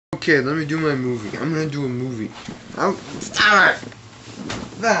Okay, let me do my movie. I'm gonna do a movie. Stop it!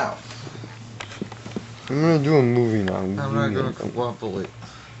 Now! I'm gonna do a movie now. I'm not gonna cooperate.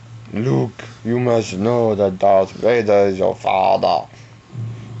 Luke, you must know that Darth Vader is your father.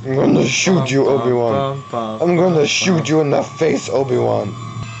 I'm gonna shoot you, Obi-Wan. I'm gonna shoot you in the face, Obi-Wan.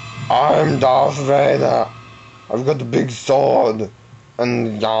 I'm Darth Vader. I've got the big sword.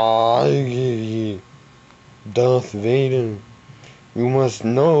 And Darth Vader. You must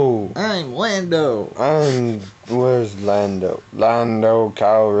know. I'm Lando. Where's Lando? Lando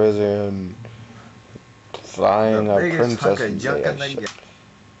Calrissian. Flying a princess and shit.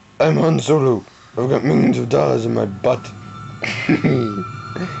 I'm Han Solo. I've got millions of dollars in my butt. I'm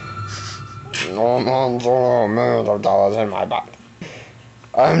Han Solo, millions of dollars in my butt.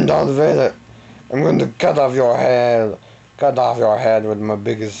 I'm Darth Vader. I'm going to cut off your head. Cut off your head with my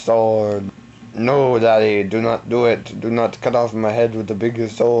biggest sword. No, Daddy, do not do it. Do not cut off my head with the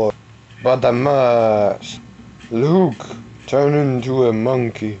biggest sword. But I must. Luke, turn into a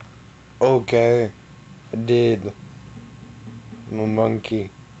monkey. Okay, I did. I'm a monkey.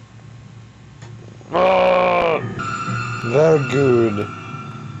 Very good.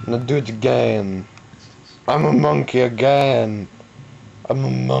 Now do it again. I'm a monkey again. I'm a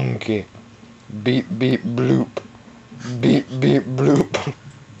monkey. Beep beep bloop. Beep beep bloop.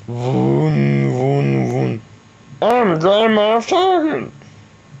 Voon voon voon. I'm Grand Moff Tarkin.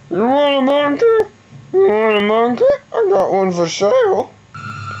 You want a monkey? You want a monkey? I got one for sale.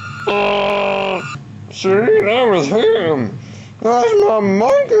 See, that was him. That's my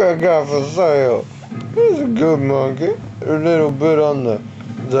monkey I got for sale. He's a good monkey. A little bit on the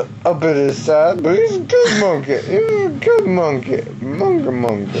uppity side, but he's a good monkey. He's a good monkey.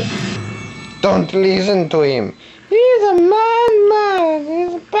 Monkey. Don't listen to him. He's a man.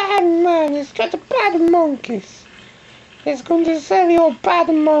 He's a bad man. He's got bad monkeys. He's going to sell you a bad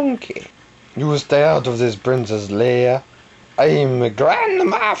monkey. You will stay out of this, Princess Leia. I'm a Grand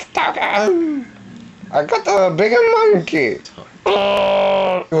Moff Tarkin. I got a bigger monkey.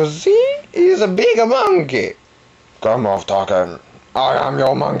 You see? He's a bigger monkey. Grand Moff Tarkin. I am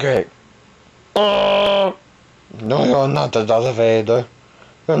your monkey. No, you're not the Darth Vader.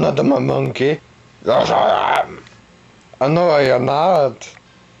 You're not my monkey. Yes, I am. I know you're not.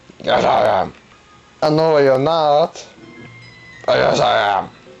 Yes, I am. I know you're not. Yes, I am.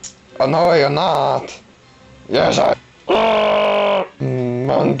 I know you're not. Yes, I am.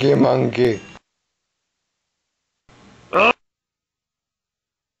 Monkey.